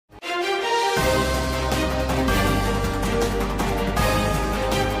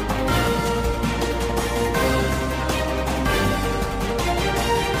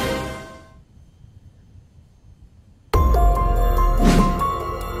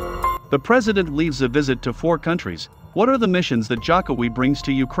The president leaves a visit to 4 countries. What are the missions that Jokowi brings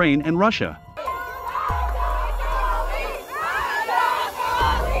to Ukraine and Russia?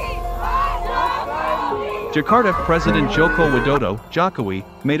 Jakarta President Joko Widodo, Jokowi,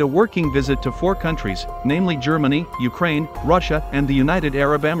 made a working visit to 4 countries, namely Germany, Ukraine, Russia, and the United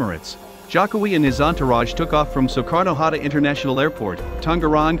Arab Emirates. Jokowi and his entourage took off from Soekarno-Hatta International Airport,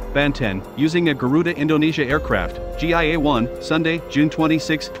 Tangerang, Banten, using a Garuda Indonesia aircraft, GIA-1, Sunday, June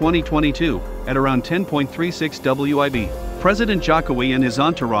 26, 2022, at around 10:36 WIB. President Jokowi and his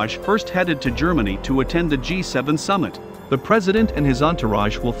entourage first headed to Germany to attend the G7 summit. The president and his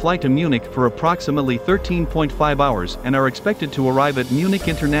entourage will fly to Munich for approximately 13.5 hours and are expected to arrive at Munich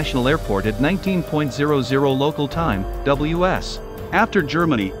International Airport at 19:00 local time, WS. After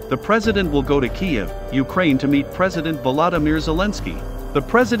Germany, the president will go to Kiev, Ukraine to meet President Volodymyr Zelensky. The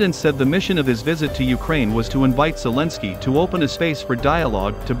president said the mission of his visit to Ukraine was to invite Zelensky to open a space for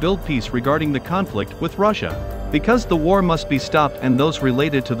dialogue to build peace regarding the conflict with Russia. Because the war must be stopped and those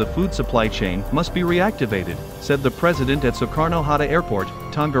related to the food supply chain must be reactivated, said the president at Soekarno-Hatta Airport,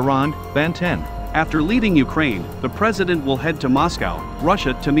 Tangerang, Banten. After leaving Ukraine, the president will head to Moscow,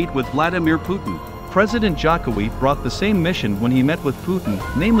 Russia to meet with Vladimir Putin. President Jokowi brought the same mission when he met with Putin,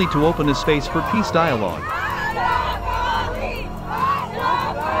 namely to open a space for peace dialogue.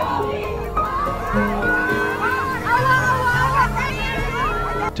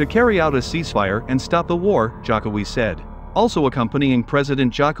 To carry out a ceasefire and stop the war, Jokowi said. Also accompanying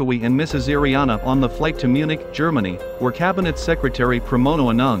President Jokowi and Mrs. Iriana on the flight to Munich, Germany, were Cabinet Secretary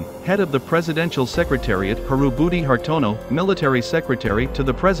Pramono Anung, head of the Presidential Secretariat Haru Budi Hartono, Military Secretary to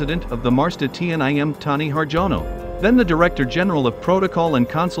the President of the Marsta Tnim Tani Harjono. Then the Director General of Protocol and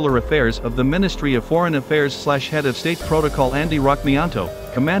Consular Affairs of the Ministry of Foreign Affairs/Head of State Protocol Andy Rockmianto,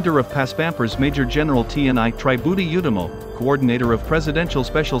 Commander of Paspampers Major General TNI Tribudi Udamo, Coordinator of Presidential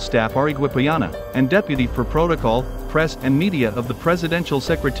Special Staff Ari Gwipayana, and Deputy for Protocol, Press and Media of the Presidential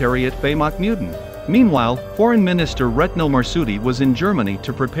Secretariat Baymak Muden. Meanwhile, Foreign Minister Retno Marsudi was in Germany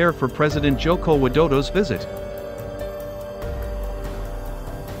to prepare for President Joko Widodo's visit.